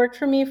 yes, he worked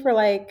for me for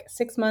like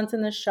 6 months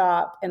in the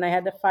shop, and I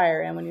had to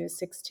fire him when he was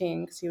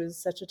 16 because he was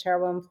such a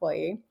terrible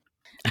employee.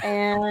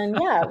 And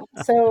yeah,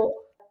 so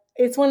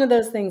it's one of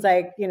those things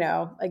like,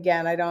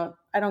 again, I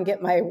don't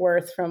get my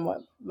worth from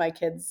what my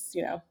kids,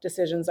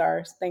 decisions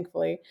are,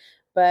 thankfully.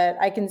 But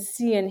I can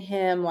see in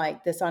him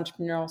like this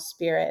entrepreneurial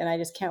spirit, and I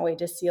just can't wait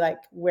to see like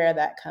where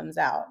that comes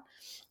out.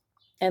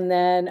 And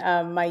then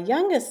my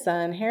youngest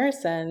son,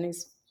 Harrison,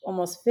 he's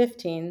almost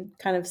 15,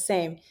 kind of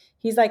same.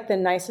 He's like the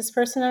nicest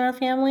person in our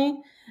family,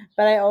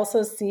 but I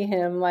also see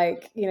him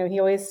like, he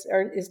always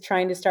is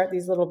trying to start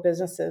these little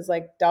businesses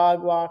like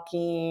dog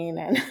walking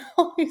and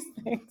all these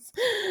things.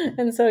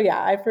 And so,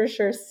 yeah, I for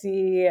sure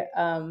see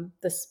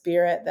the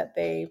spirit that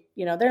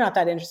they're not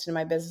that interested in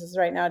my businesses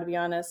right now, to be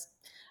honest,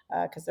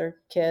 because they're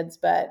kids,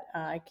 but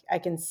I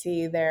can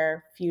see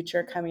their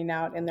future coming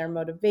out in their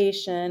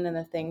motivation and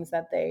the things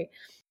that they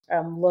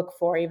look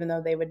for, even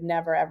though they would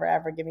never, ever,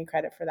 ever give me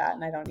credit for that,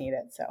 and I don't need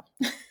it. So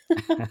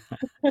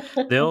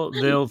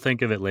They'll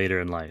think of it later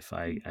in life.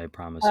 I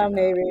promise you that.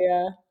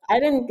 maybe I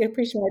didn't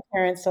appreciate my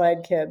parents till I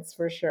had kids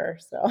for sure.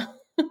 So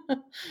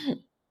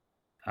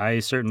I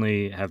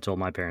certainly have told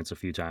my parents a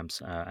few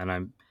times,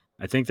 and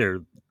I think they're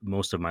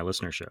most of my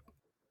listenership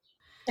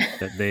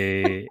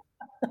that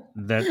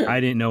that I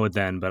didn't know it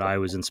then, but I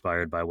was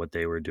inspired by what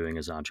they were doing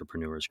as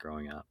entrepreneurs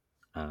growing up.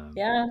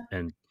 yeah.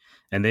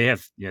 And they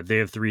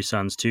have three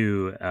sons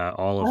too,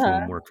 all of whom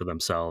Uh-huh. work for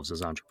themselves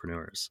as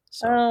entrepreneurs.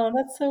 So Oh,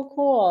 that's so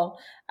cool.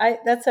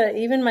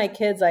 Even my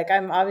kids, like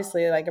I'm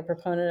obviously like a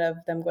proponent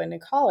of them going to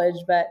college,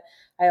 but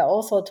I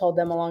also told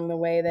them along the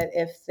way that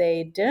if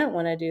they didn't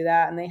want to do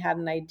that and they had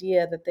an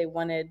idea that they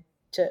wanted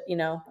to,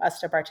 us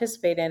to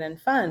participate in and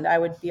fund, I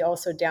would be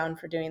also down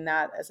for doing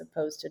that as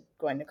opposed to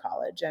going to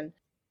college. And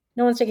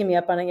no one's taking me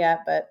up on it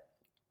yet, but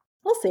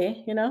we'll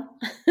see, you never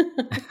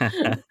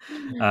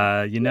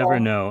Yeah,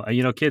 know.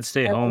 Kids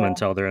stay never home know.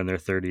 until they're in their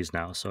 30s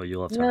now, so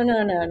you'll have No, time.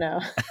 no, no, no.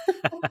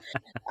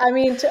 I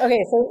mean,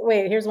 okay, so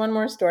wait, here's one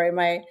more story.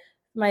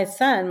 My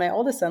son, my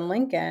oldest son,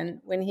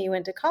 Lincoln, when he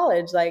went to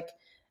college, like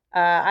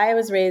I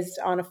was raised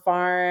on a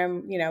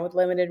farm, with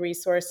limited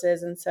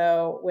resources, and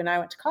so when I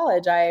went to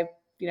college, I,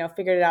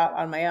 figured it out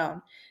on my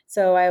own.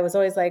 So I was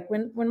always like,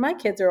 when my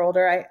kids are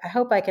older, I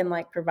hope I can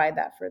like provide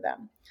that for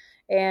them.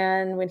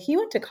 And when he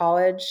went to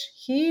college,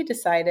 he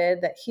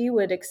decided that he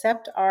would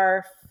accept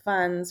our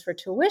funds for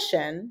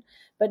tuition,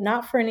 but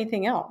not for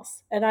anything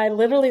else. And I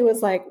literally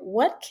was like,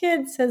 what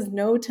kid says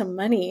no to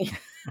money?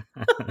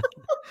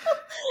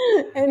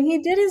 And he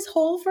did his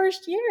whole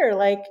first year,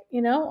 like,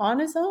 on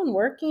his own,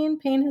 working,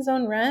 paying his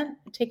own rent,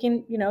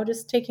 taking,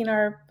 just taking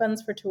our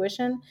funds for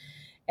tuition.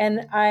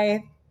 And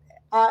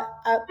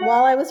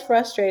while I was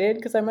frustrated,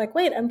 because I'm like,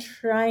 wait, I'm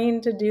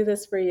trying to do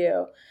this for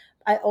you,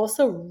 I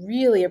also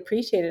really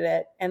appreciated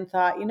it and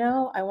thought,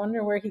 I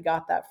wonder where he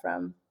got that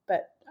from.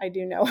 But I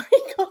do know where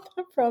he got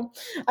that from.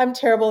 I'm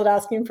terrible at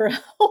asking for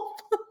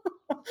help.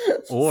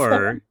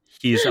 Or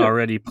he's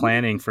already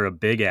planning for a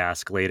big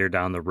ask later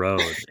down the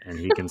road, and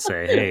he can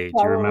say, hey,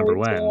 do you remember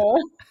when?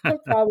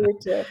 Probably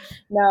too.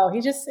 No,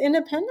 he's just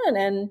independent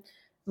and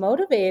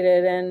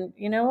motivated. And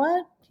you know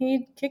what?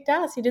 He kicked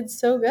ass. He did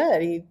so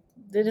good. He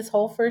did his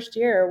whole first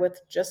year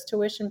with just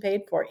tuition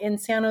paid for in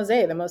San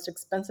Jose, the most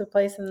expensive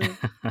place in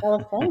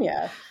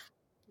California.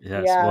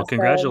 Yes. Yeah, Well,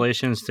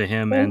 congratulations to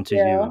him and to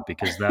you. you,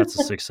 because that's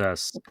a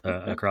success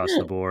across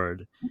the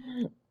board.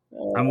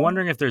 I'm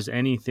wondering if there's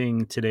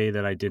anything today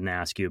that I didn't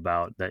ask you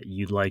about that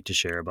you'd like to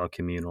share about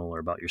Communal or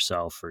about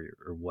yourself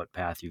or what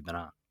path you've been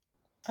on.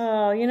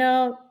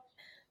 Oh,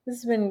 this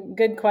has been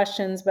good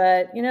questions,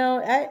 but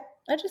I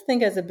just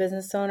think as a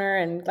business owner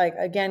and like,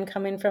 again,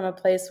 coming from a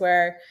place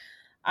where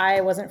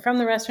I wasn't from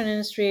the restaurant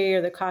industry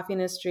or the coffee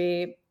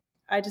industry,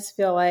 I just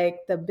feel like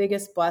the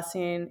biggest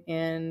blessing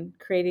in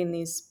creating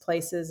these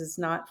places is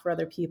not for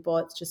other people.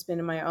 It's just been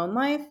in my own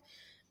life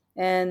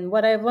and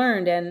what I've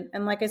learned.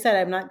 And like I said,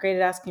 I'm not great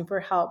at asking for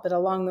help, but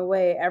along the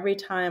way, every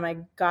time I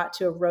got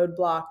to a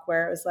roadblock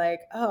where it was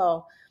like,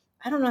 oh,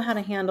 I don't know how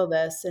to handle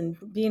this, and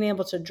being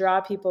able to draw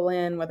people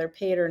in, whether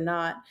paid or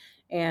not,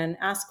 and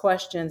ask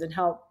questions and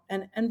help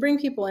and bring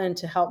people in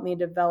to help me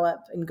develop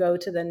and go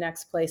to the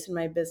next place in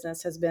my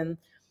business has been,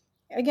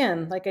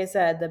 again, like I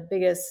said, the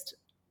biggest.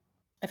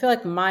 I feel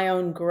like my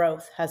own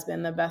growth has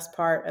been the best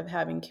part of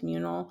having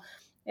Communal,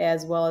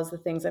 as well as the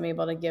things I'm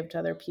able to give to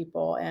other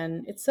people.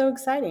 And it's so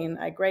exciting.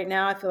 Like right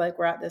now, I feel like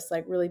we're at this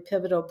like really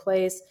pivotal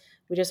place.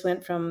 We just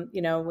went from,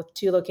 with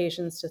 2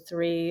 locations to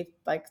 3,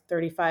 like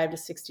 35 to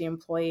 60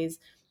 employees.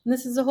 And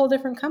this is a whole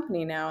different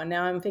company now. And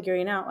now I'm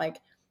figuring out like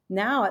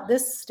now at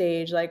this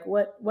stage, like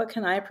what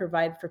can I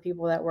provide for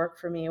people that work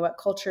for me? What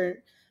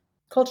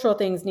cultural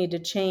things need to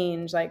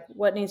change? Like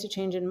what needs to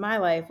change in my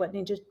life? What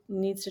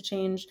needs to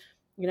change,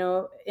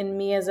 in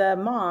me as a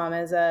mom,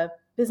 as a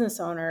business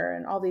owner,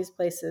 and all these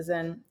places.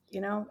 And,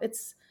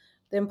 it's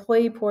the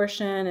employee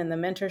portion and the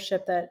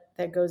mentorship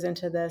that goes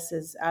into this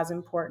is as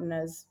important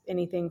as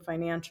anything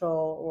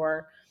financial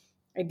or,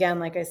 again,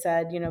 like I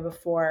said,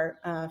 before,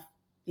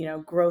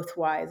 growth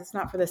wise. It's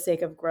not for the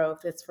sake of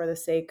growth. It's for the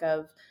sake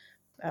of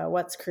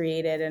what's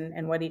created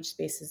and what each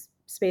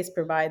space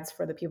provides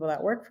for the people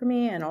that work for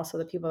me and also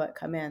the people that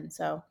come in.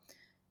 So,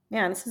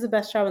 man, this is the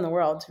best job in the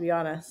world, to be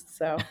honest.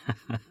 So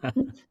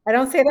I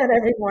don't say that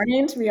every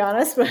morning, to be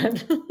honest,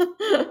 but,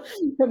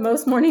 but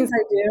most mornings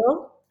I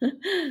do.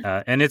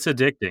 And it's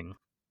addicting.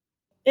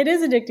 It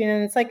is addicting.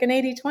 And it's like an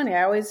 80-20.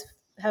 I always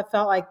have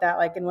felt like that,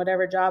 like in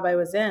whatever job I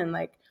was in,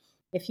 like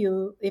if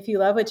you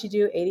love what you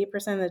do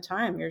 80% of the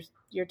time,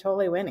 you're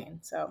totally winning.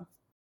 So.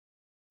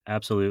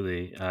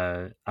 Absolutely.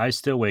 I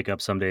still wake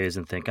up some days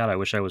and think, God, I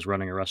wish I was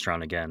running a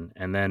restaurant again.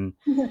 And then,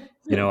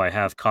 I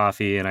have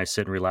coffee and I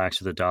sit and relax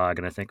with the dog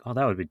and I think, oh,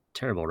 that would be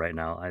terrible right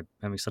now. I'm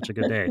having such a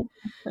good day.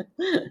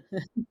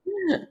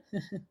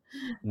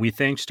 We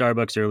thanked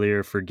Starbucks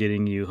earlier for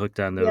getting you hooked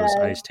on those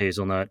iced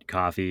hazelnut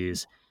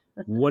coffees.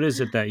 What is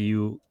it that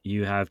you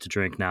have to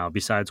drink now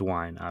besides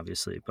wine,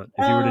 obviously? But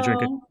if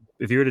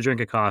you were to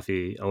drink a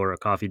coffee or a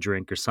coffee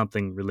drink or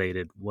something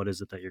related, what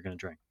is it that you're going to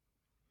drink?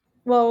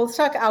 Well, let's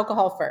talk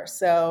alcohol first.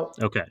 So,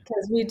 okay,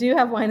 because we do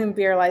have wine and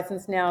beer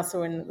license now,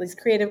 so in these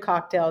creative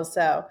cocktails.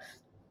 So,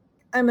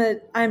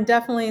 I'm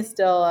definitely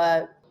still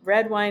a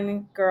red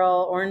wine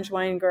girl, orange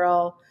wine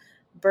girl.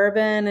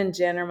 Bourbon and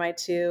gin are my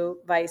 2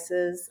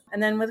 vices.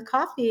 And then with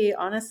coffee,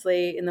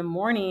 honestly, in the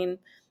morning,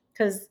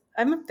 because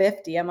I'm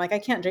 50, I'm like, I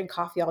can't drink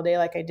coffee all day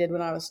like I did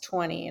when I was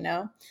 20,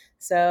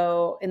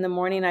 So in the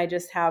morning, I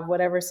just have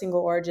whatever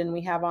single origin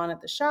we have on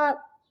at the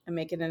shop. I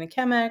make it in a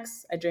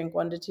Chemex. I drink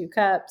 1 to 2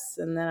 cups,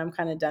 and then I'm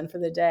kind of done for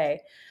the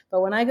day.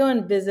 But when I go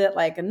and visit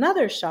like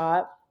another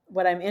shop,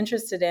 what I'm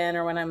interested in,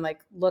 or when I'm like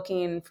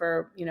looking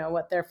for,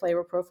 what their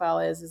flavor profile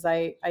is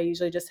I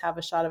usually just have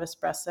a shot of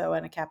espresso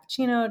and a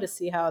cappuccino to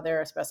see how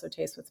their espresso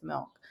tastes with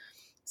milk.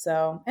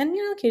 So, and,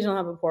 occasionally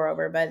I'll have a pour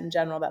over, but in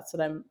general, that's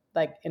what I'm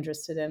like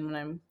interested in when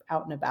I'm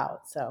out and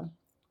about. So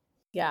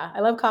yeah, I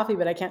love coffee,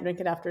 but I can't drink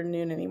it after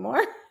noon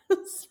anymore.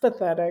 It's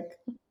pathetic.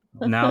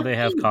 Now they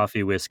have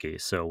coffee whiskey,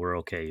 so we're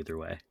okay either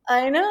way.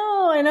 I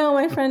know.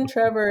 My friend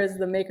Trevor is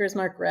the Maker's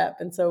Mark rep.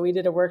 And so we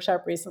did a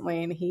workshop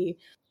recently and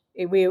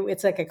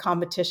it's like a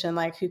competition,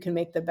 like who can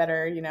make the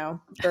better,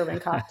 bourbon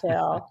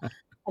cocktail.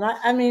 And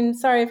I mean,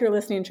 sorry if you're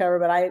listening, Trevor,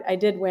 but I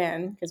did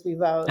win because we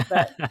vote.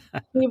 But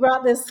he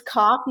brought this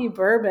coffee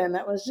bourbon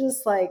that was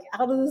just like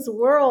out of this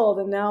world.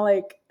 And now,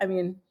 like, I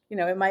mean,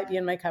 it might be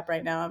in my cup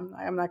right now.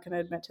 I'm not going to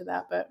admit to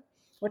that, but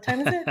what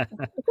time is it?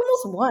 It's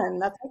almost 1.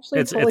 That's actually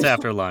it's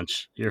after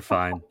lunch. You're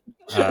fine.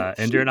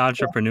 And you're an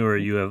entrepreneur.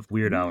 You have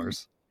weird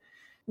hours.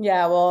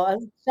 Yeah, well, a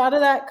shot of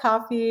that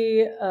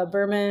coffee,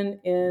 bourbon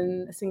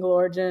in single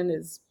origin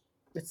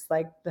it's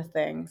like the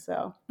thing.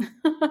 So,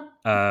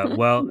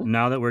 well,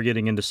 now that we're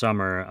getting into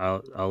summer,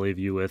 I'll leave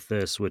you with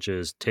this, which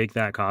is take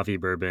that coffee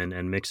bourbon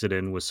and mix it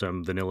in with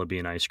some vanilla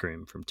bean ice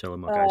cream from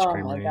Tillamook Ice oh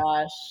Creamery. my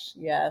gosh,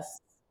 yes.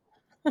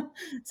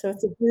 So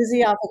it's a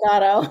boozy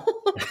avocado.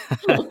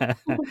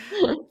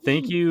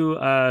 Thank you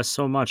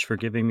so much for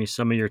giving me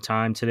some of your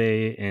time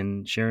today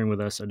and sharing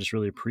with us. I just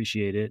really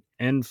appreciate it,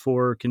 and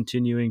for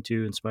continuing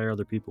to inspire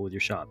other people with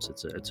your shops.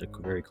 It's a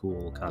very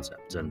cool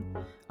concept, and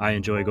I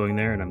enjoy going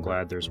there, and I'm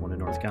glad there's one in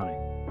North County.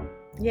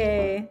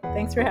 Yay.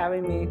 Thanks for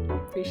having me.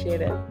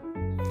 Appreciate it.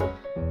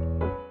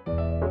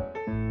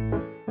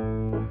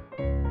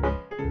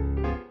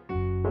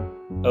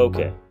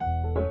 Okay,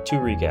 to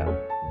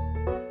recap.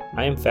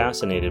 I am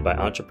fascinated by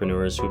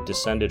entrepreneurs who've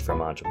descended from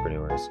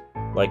entrepreneurs,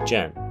 like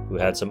Jen, who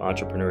had some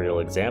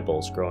entrepreneurial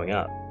examples growing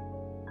up.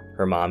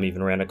 Her mom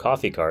even ran a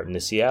coffee cart in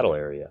the Seattle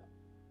area.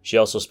 She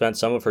also spent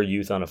some of her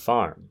youth on a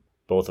farm.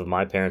 Both of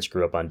my parents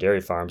grew up on dairy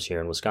farms here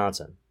in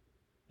Wisconsin.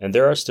 And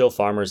there are still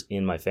farmers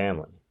in my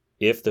family.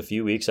 If the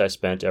few weeks I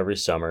spent every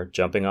summer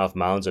jumping off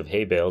mounds of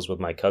hay bales with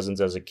my cousins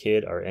as a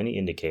kid are any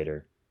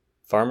indicator,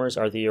 farmers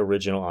are the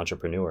original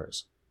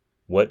entrepreneurs.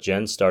 What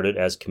Jen started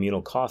as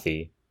Communal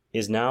Coffee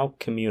is now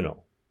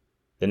Communal.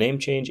 The name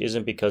change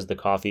isn't because the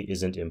coffee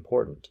isn't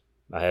important.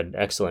 I had an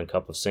excellent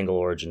cup of single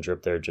origin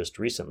drip there just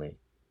recently.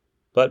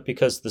 But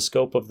because the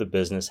scope of the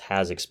business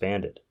has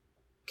expanded.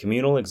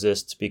 Communal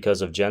exists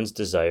because of Jen's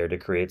desire to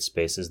create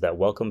spaces that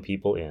welcome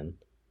people in,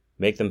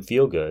 make them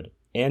feel good,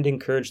 and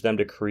encourage them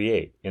to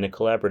create in a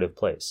collaborative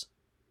place.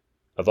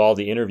 Of all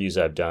the interviews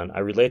I've done, I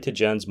relate to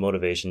Jen's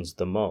motivations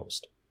the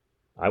most.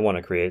 I want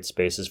to create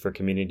spaces for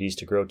communities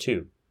to grow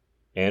too.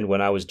 And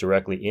when I was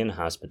directly in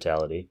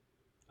hospitality,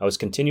 I was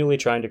continually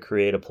trying to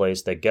create a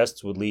place that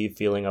guests would leave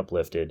feeling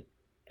uplifted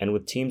and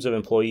with teams of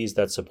employees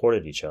that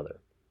supported each other.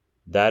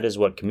 That is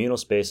what communal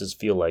spaces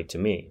feel like to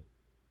me.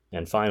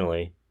 And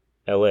finally,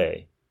 LA.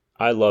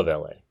 I love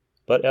LA,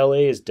 but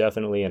LA is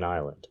definitely an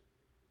island,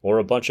 or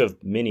a bunch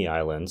of mini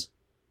islands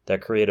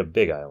that create a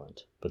big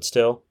island, but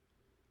still,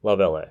 love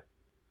LA.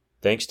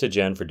 Thanks to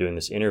Jen for doing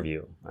this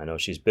interview. I know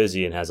she's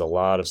busy and has a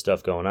lot of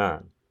stuff going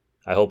on.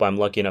 I hope I'm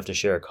lucky enough to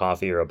share a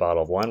coffee or a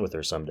bottle of wine with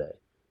her someday.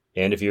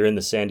 And if you're in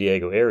the San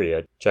Diego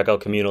area, check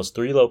out Communal's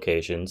 3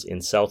 locations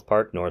in South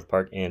Park, North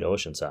Park, and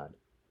Oceanside.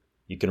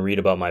 You can read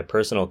about my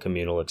personal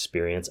Communal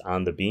experience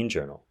on the Bean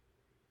Journal,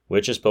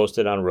 which is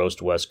posted on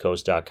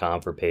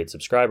roastwestcoast.com for paid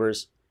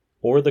subscribers,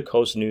 or the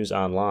Coast News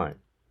Online.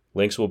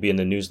 Links will be in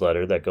the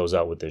newsletter that goes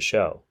out with this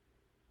show.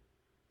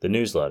 The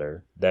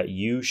newsletter that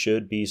you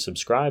should be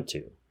subscribed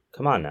to.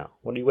 Come on now,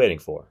 what are you waiting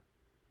for?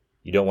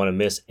 You don't want to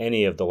miss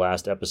any of the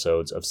last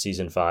episodes of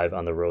Season 5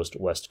 on the Roast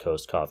West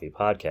Coast Coffee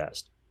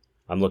podcast.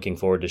 I'm looking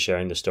forward to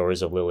sharing the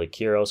stories of Lily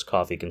Quiros,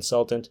 coffee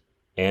consultant,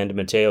 and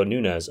Mateo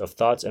Nunez of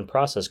Thoughts and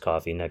Process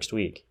Coffee next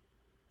week.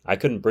 I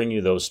couldn't bring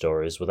you those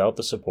stories without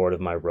the support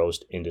of my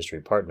roast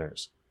industry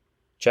partners.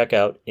 Check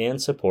out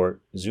and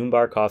support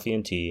Zoombar Coffee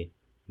and Tea,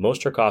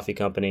 Mostra Coffee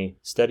Company,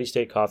 Steady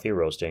State Coffee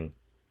Roasting,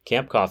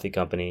 Camp Coffee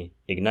Company,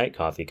 Ignite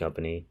Coffee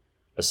Company,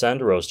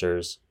 Ascend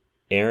Roasters.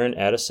 Aaron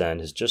at Ascend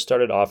has just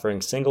started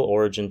offering single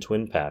origin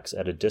twin packs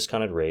at a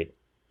discounted rate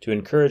to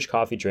encourage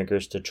coffee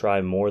drinkers to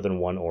try more than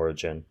one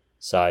origin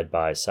side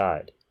by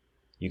side.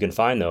 You can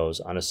find those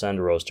on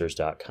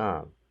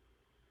ascendroasters.com.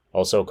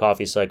 Also,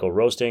 Coffee Cycle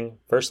Roasting,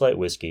 First Light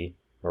Whiskey,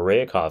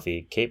 Maria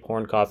Coffee, Cape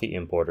Horn Coffee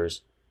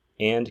Importers,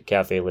 and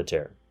Café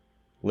Laterre.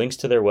 Links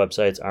to their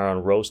websites are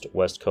on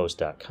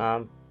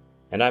roastwestcoast.com,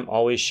 and I'm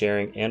always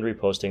sharing and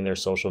reposting their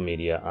social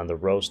media on the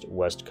Roast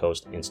West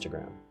Coast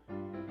Instagram.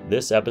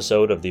 This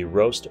episode of the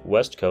Roast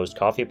West Coast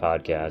Coffee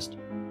Podcast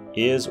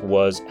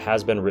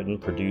has been written,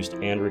 produced,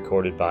 and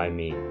recorded by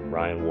me,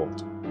 Ryan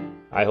Wolt.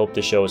 I hope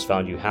the show has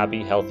found you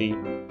happy, healthy,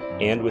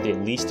 and with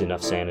at least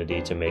enough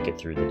sanity to make it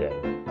through the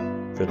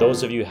day. For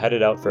those of you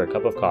headed out for a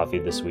cup of coffee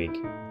this week,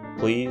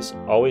 please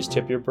always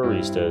tip your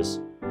baristas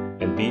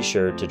and be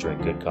sure to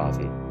drink good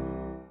coffee.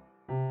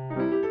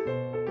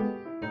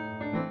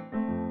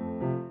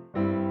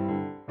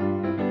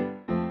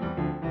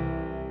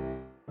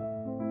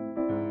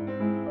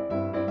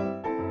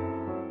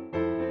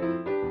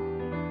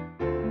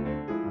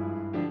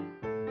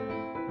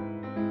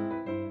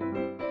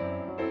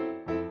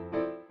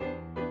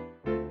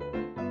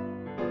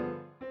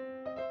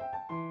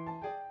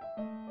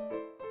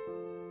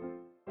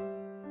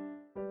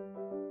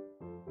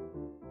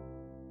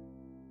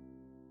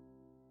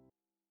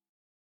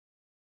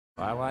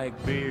 I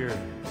like beer.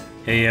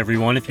 Hey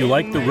everyone, if you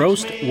like the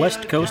Roast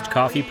West Coast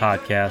Coffee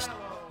Podcast,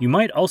 you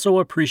might also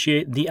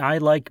appreciate the I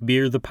Like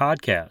Beer the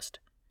podcast.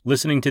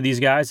 Listening to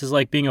these guys is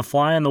like being a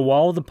fly on the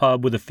wall of the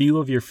pub with a few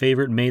of your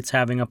favorite mates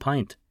having a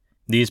pint.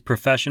 These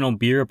professional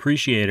beer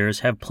appreciators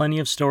have plenty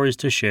of stories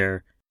to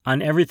share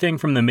on everything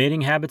from the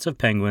mating habits of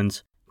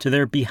penguins to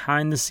their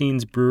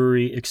behind-the-scenes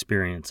brewery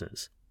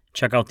experiences.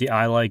 Check out the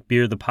I Like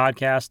Beer the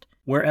podcast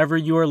wherever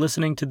you are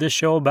listening to this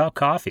show about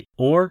coffee,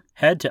 or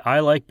head to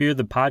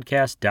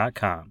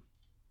ilikebeerthepodcast.com.